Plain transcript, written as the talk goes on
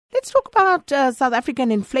let's talk about South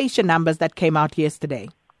African inflation numbers that came out yesterday.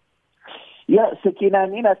 Yeah, Sakina,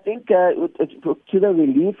 I think to the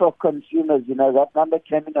relief of consumers, that number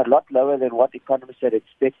came in a lot lower than what economists had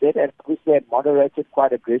expected, and obviously had moderated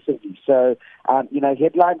quite aggressively. So,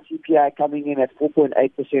 headline CPI coming in at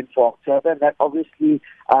 4.8% for October, and that obviously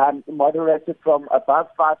moderated from above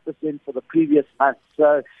 5% for the previous month.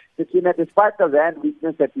 So, Sakina, despite the rand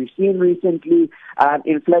weakness that we've seen recently,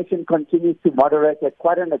 inflation continues to moderate at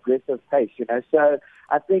quite an aggressive pace. So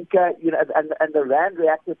I think and the rand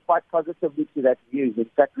reacted quite positively to that news. In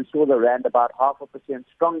fact, we saw the rand about 0.5%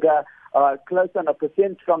 stronger, close on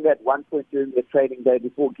 1% stronger at one point during the trading day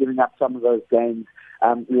before giving up some of those gains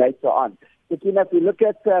later on. Sakina, if we look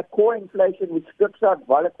at core inflation, which strips out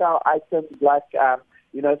volatile items like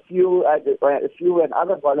fuel and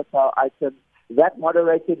other volatile items, that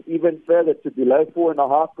moderated even further to below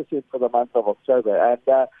 4.5% for the month of October. And,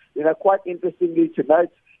 quite interestingly to note,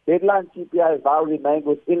 headline CPI has now remained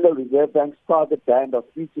within the Reserve Bank's target band of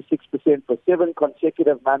 3 to 6% for 7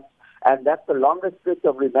 consecutive months, and that's the longest stretch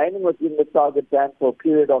of remaining within the target band for a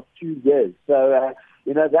period of 2 years. So,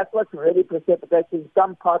 that's what's really precipitating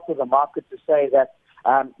some parts of the market to say that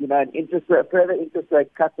further interest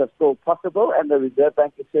rate cuts are still possible, and the Reserve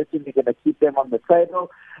Bank is certainly going to keep them on the table.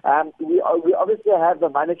 We obviously have the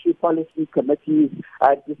Monetary Policy Committee's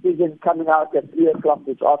decision coming out at 3 o'clock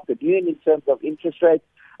this afternoon in terms of interest rates.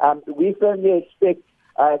 We firmly expect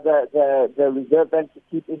the Reserve Bank to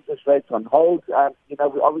keep interest rates on hold.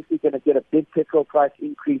 We're obviously going to get a big petrol price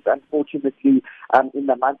increase, unfortunately, in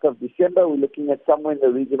the month of December. We're looking at somewhere in the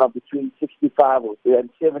region of between 65 and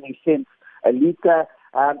 70 cents a litre,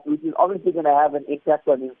 which is obviously going to have an impact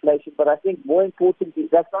on inflation. But I think more importantly,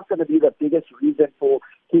 that's not going to be the biggest reason for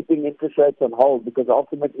keeping interest rates on hold, because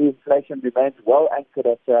ultimately inflation remains well anchored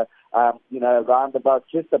at around about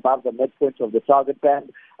just above the midpoint of the target band.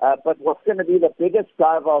 But what's going to be the biggest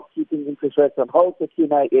driver of keeping interest rates on hold,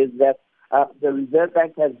 Sakina, is that the Reserve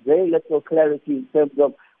Bank has very little clarity in terms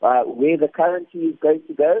of where the currency is going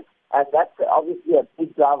to go. And that's obviously a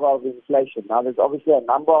big driver of inflation. Now, there's obviously a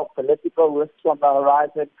number of political risks on the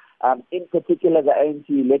horizon, in particular the ANC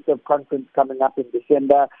elective conference coming up in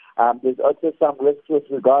December. There's also some risks with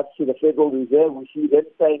regards to the Federal Reserve. We see them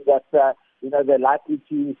saying that, they're likely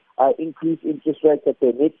to increase interest rates at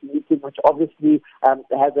their next meeting, which obviously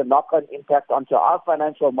has a knock-on impact onto our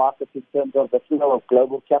financial markets in terms of the flow of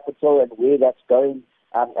global capital and where that's going.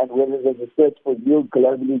 And whether there's a search for yield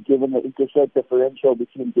globally given the interest rate differential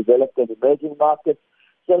between developed and emerging markets.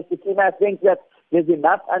 So, Sakina, I think that there's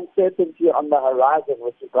enough uncertainty on the horizon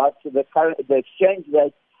with regards to the exchange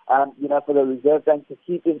rate, for the Reserve Bank to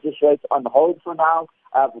keep interest rates on hold for now,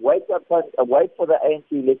 wait for the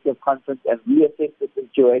ANC elective conference and reassess the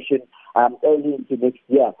situation early into next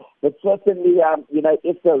year. But certainly,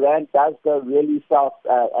 if the rand does go really south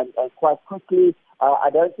and quite quickly,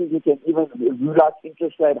 I don't think we can even rule out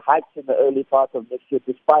interest rate hikes in the early part of next year,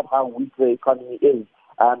 despite how weak the economy is,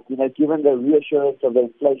 given the reassurance of the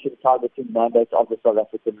inflation targeting mandate of the South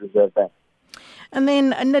African Reserve Bank. And then,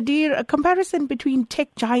 Nadir, a comparison between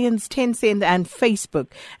tech giants Tencent and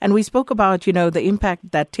Facebook. And we spoke about, the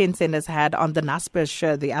impact that Tencent has had on the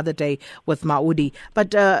Naspers the other day with Maudi.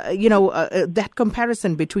 But, that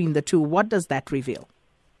comparison between the two, what does that reveal?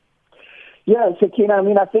 Yeah, Sakina,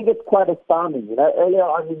 I think it's quite astounding. Earlier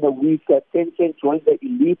on in the week, Tencent joined the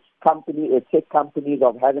elite tech companies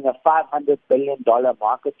of having a $500 billion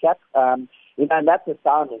market cap. And that's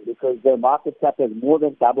astounding because their market cap has more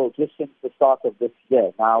than doubled just since the start of this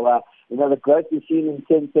year. Now, the growth we've seen in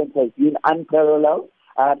Tencent has been unparalleled.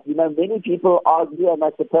 Many people argue, and I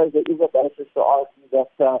suppose there is a basis to argue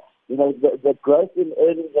that, the growth in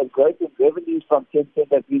earnings and growth in revenues from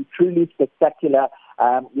Tencent have been truly spectacular.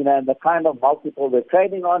 And the kind of multiple they're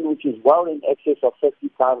trading on, which is well in excess of 50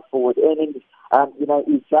 times forward earnings,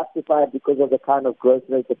 is justified because of the kind of growth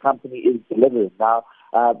rate the company is delivering. Now,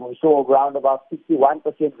 we saw around about 61%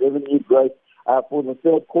 revenue growth for the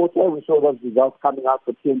third quarter. We saw those results coming out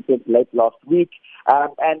for Tencent late last week.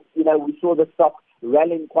 And we saw the stock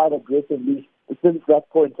rallying quite aggressively since that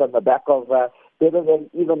point on the back of better than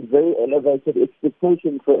even very elevated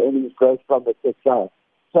expectations for earnings growth from the tech giant.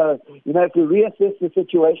 So, if we reassess the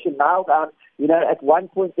situation now, at one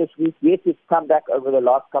point this week, yes, it's come back over the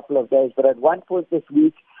last couple of days, but at one point this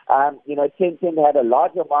week, Tencent had a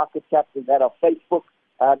larger market cap than that of Facebook.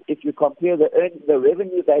 If you compare the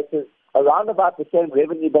revenue basis, around about the same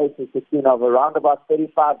revenue basis, of around about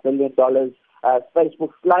 $35 billion.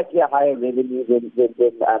 Facebook slightly higher revenue than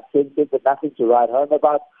Tencent, but nothing to write home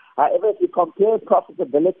about. However, if you compare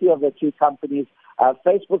profitability of the two companies,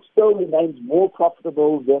 Facebook still remains more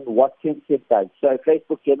profitable than what Tencent does. So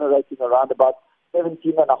Facebook generating around about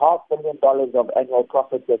 $17.5 billion of annual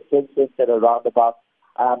profits at Tencent at around about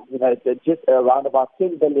just around about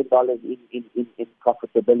 $10 billion in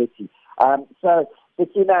profitability. So,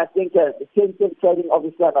 Sakina, I think Tencent trading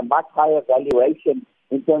obviously on a much higher valuation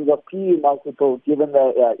in terms of PE multiple given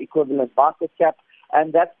the equivalent market cap.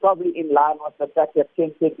 And that's probably in line with the fact that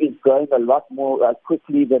Tencent is growing a lot more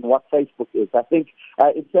quickly than what Facebook is. I think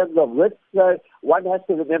in terms of risk, one has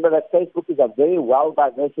to remember that Facebook is a very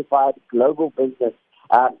well-diversified global business.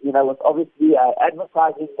 With obviously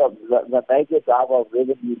advertising the major driver of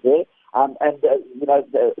revenue there.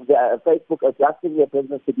 Facebook adjusting their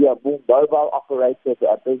business to be a more mobile-operated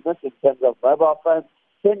business in terms of mobile phones.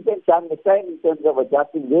 Tencent done the same in terms of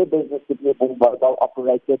adjusting their business to be a more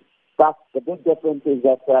mobile-operated. But the big difference is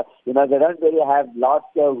that, they don't really have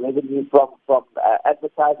large-scale revenue from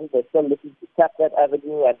advertising. They're still looking to tap that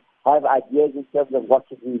avenue and have ideas in terms of what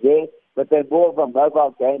to do there. But they're more of a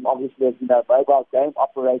mobile game, obviously, as mobile game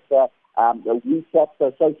operator, WeChat,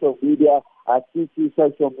 so social media, QQ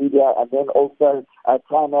social media, and then also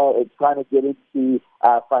trying to get into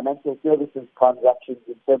financial services transactions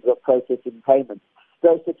in terms of processing payments.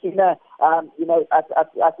 So, Sakina,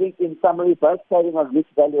 I think in summary, both trading on rich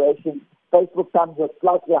valuations, Facebook comes with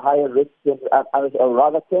slightly higher risk than, or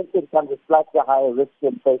rather, Tencent comes with slightly higher risk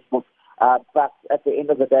than Facebook. But at the end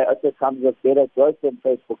of the day, it comes with better growth than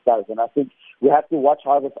Facebook does. And I think we have to watch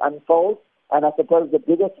how this unfolds. And I suppose the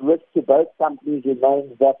biggest risk to both companies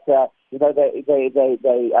remains that, they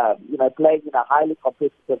playing in a highly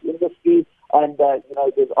competitive industry. And,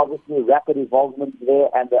 there's obviously rapid involvement there,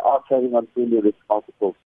 and they are trading on fairly risk multiples.